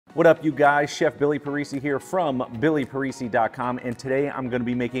What up, you guys? Chef Billy Parisi here from billyparisi.com, and today I'm going to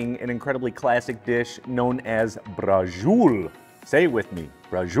be making an incredibly classic dish known as braciole. Say it with me,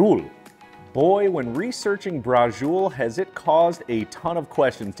 braciole. Boy, when researching braciole, has it caused a ton of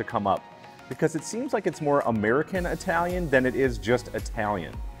questions to come up, because it seems like it's more American Italian than it is just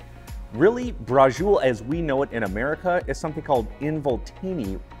Italian. Really, braciole as we know it in America is something called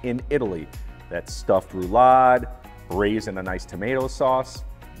involtini in Italy. That's stuffed roulade, braised in a nice tomato sauce.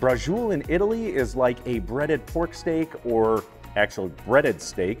 Braciole in Italy is like a breaded pork steak, or actually breaded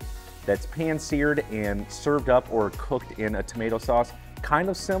steak, that's pan-seared and served up or cooked in a tomato sauce. Kind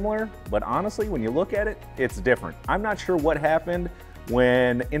of similar, but honestly, when you look at it, it's different. I'm not sure what happened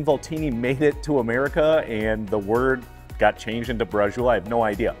when Involtini made it to America and the word got changed into braciole. I have no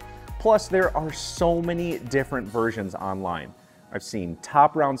idea. Plus, there are so many different versions online. I've seen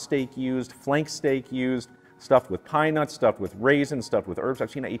top round steak used, flank steak used, stuffed with pine nuts, stuffed with raisins, stuffed with herbs. I've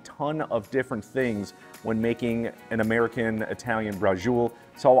seen a ton of different things when making an American Italian braciole.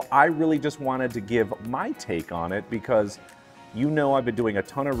 So I really just wanted to give my take on it because you know I've been doing a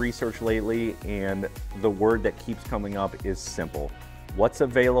ton of research lately, and the word that keeps coming up is simple. What's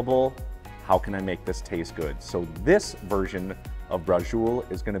available? How can I make this taste good? So this version of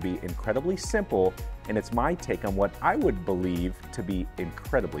braciole is going to be incredibly simple, and it's my take on what I would believe to be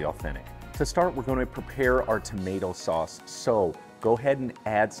incredibly authentic. To start, we're going to prepare our tomato sauce. So go ahead and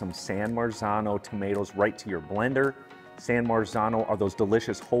add some San Marzano tomatoes right to your blender. San Marzano are those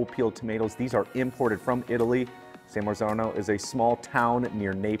delicious whole peeled tomatoes. These are imported from Italy. San Marzano is a small town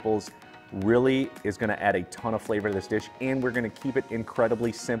near Naples. Really is going to add a ton of flavor to this dish, and we're going to keep it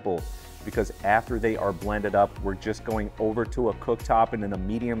incredibly simple because after they are blended up, we're just going over to a cooktop and in a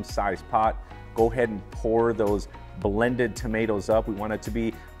medium-sized pot. Go ahead and pour those blended tomatoes up. We want it to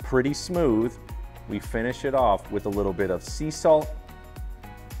be pretty smooth. We finish it off with a little bit of sea salt,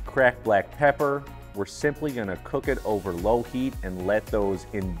 cracked black pepper. We're simply gonna cook it over low heat and let those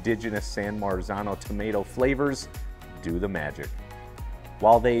indigenous San Marzano tomato flavors do the magic.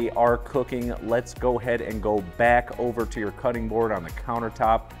 While they are cooking, let's go ahead and go back over to your cutting board on the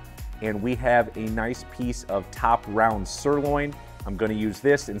countertop, and we have a nice piece of top round sirloin. I'm going to use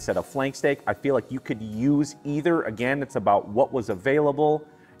this instead of flank steak. I feel like you could use either. Again, it's about what was available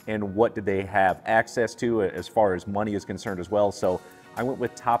and what did they have access to as far as money is concerned as well. So I went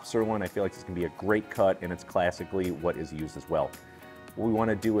with top sirloin. I feel like this can be a great cut, and it's classically what is used as well. What we want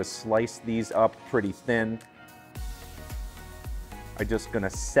to do is slice these up pretty thin. I'm just going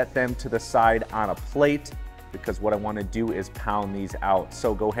to set them to the side on a plate because what I want to do is pound these out.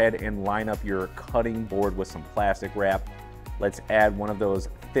 So go ahead and line up your cutting board with some plastic wrap. Let's add one of those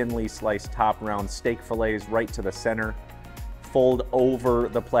thinly sliced top round steak fillets right to the center. Fold over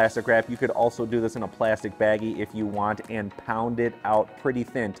the plastic wrap. You could also do this in a plastic baggie if you want, and pound it out pretty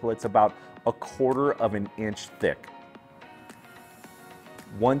thin till it's about 1/4 of an inch thick.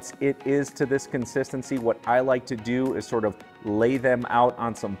 Once it is to this consistency, what I like to do is sort of lay them out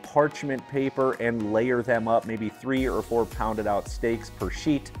on some parchment paper and layer them up, maybe 3 or 4 pounded out steaks per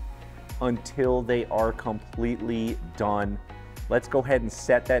sheet until they are completely done. Let's go ahead and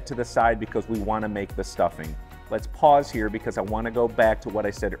set that to the side because we want to make the stuffing. Let's pause here because I want to go back to what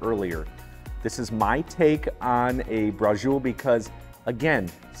I said earlier. This is my take on a braciole because, again,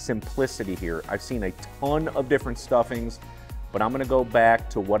 simplicity here. I've seen a ton of different stuffings, but I'm going to go back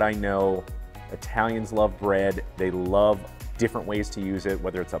to what I know. Italians love bread. They love different ways to use it,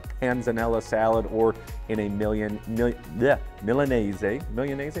 whether it's a panzanella salad or in a Milanese.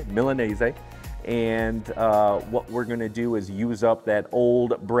 And what we're gonna do is use up that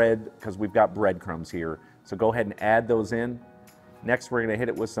old bread because we've got breadcrumbs here. So go ahead and add those in. Next, we're gonna hit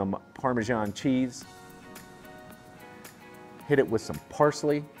it with some Parmesan cheese. Hit it with some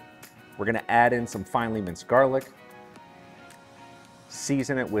parsley. We're gonna add in some finely minced garlic.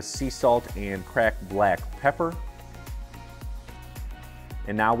 Season it with sea salt and cracked black pepper.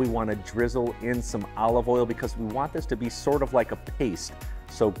 And now we want to drizzle in some olive oil because we want this to be sort of like a paste.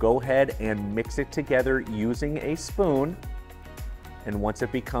 So go ahead and mix it together using a spoon. And once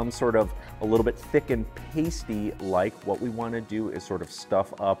it becomes sort of a little bit thick and pasty like, what we want to do is sort of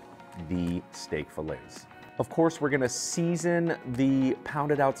stuff up the steak fillets. Of course, we're going to season the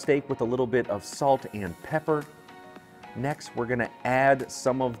pounded out steak with a little bit of salt and pepper. Next, we're gonna add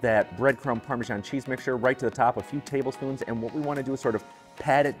some of that breadcrumb Parmesan cheese mixture right to the top, a few tablespoons, and what we wanna do is sort of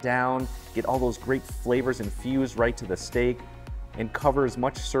pat it down, get all those great flavors infused right to the steak, and cover as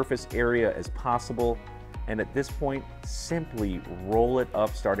much surface area as possible. And at this point, simply roll it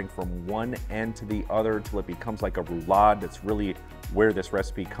up, starting from one end to the other until it becomes like a roulade. That's really where this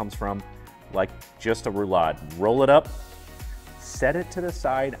recipe comes from, like just a roulade. Roll it up, Set it to the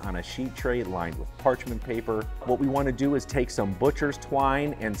side on a sheet tray lined with parchment paper. What we want to do is take some butcher's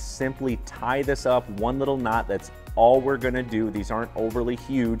twine and simply tie this up one little knot. That's all we're going to do. These aren't overly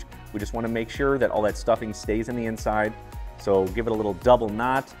huge. We just want to make sure that all that stuffing stays in the inside. So give it a little double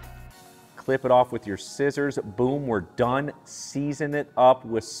knot. Clip it off with your scissors. Boom, we're done. Season it up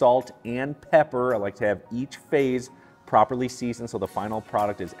with salt and pepper. I like to have each phase properly seasoned so the final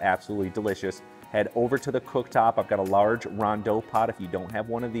product is absolutely delicious. Head over to the cooktop. I've got a large rondeau pot. If you don't have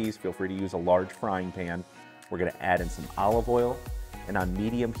one of these, feel free to use a large frying pan. We're gonna add in some olive oil, and on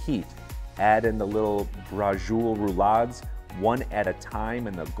medium heat, add in the little Braciole roulades, one at a time,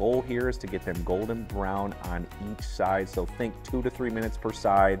 and the goal here is to get them golden brown on each side. So think 2 to 3 minutes per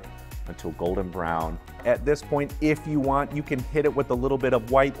side until golden brown. At this point, if you want, you can hit it with a little bit of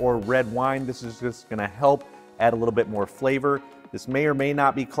white or red wine. This is just gonna help add a little bit more flavor. This may or may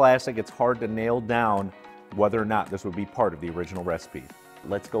not be classic. It's hard to nail down whether or not this would be part of the original recipe.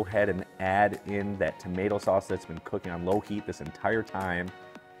 Let's go ahead and add in that tomato sauce that's been cooking on low heat this entire time.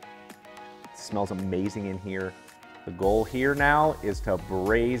 It smells amazing in here. The goal here now is to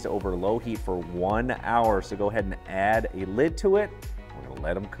braise over low heat for 1 hour. So go ahead and add a lid to it. We're gonna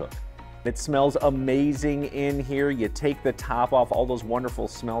let them cook. It smells amazing in here. You take the top off, all those wonderful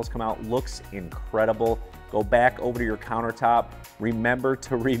smells come out. Looks incredible. Go back over to your countertop. Remember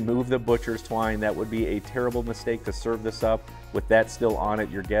to remove the butcher's twine. That would be a terrible mistake to serve this up with that still on it.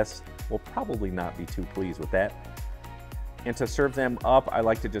 Your guests will probably not be too pleased with that. And to serve them up, I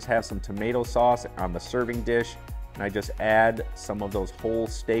like to just have some tomato sauce on the serving dish. And I just add some of those whole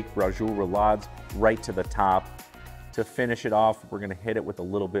steak Braciole roulades right to the top. To finish it off, we're gonna hit it with a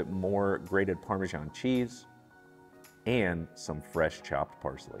little bit more grated Parmesan cheese and some fresh chopped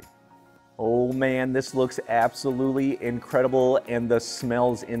parsley. Oh man, this looks absolutely incredible, and the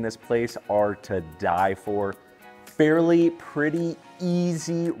smells in this place are to die for. Fairly pretty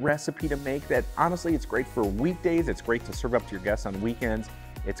easy recipe to make that honestly, it's great for weekdays. It's great to serve up to your guests on weekends.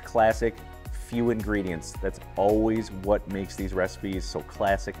 It's classic, few ingredients. That's always what makes these recipes so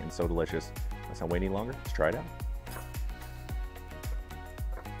classic and so delicious. Let's not wait any longer, let's try it out.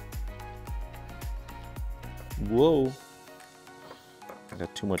 Whoa, I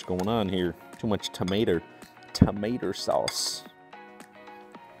got too much going on here. Too much tomato sauce.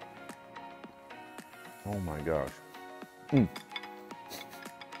 Oh my gosh.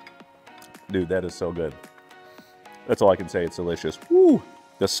 Dude, that is so good. That's all I can say, it's delicious. Woo!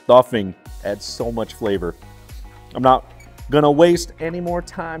 The stuffing adds so much flavor. I'm not gonna waste any more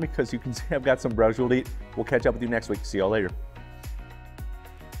time because you can see I've got some braciole to eat. We'll catch up with you next week. See y'all later.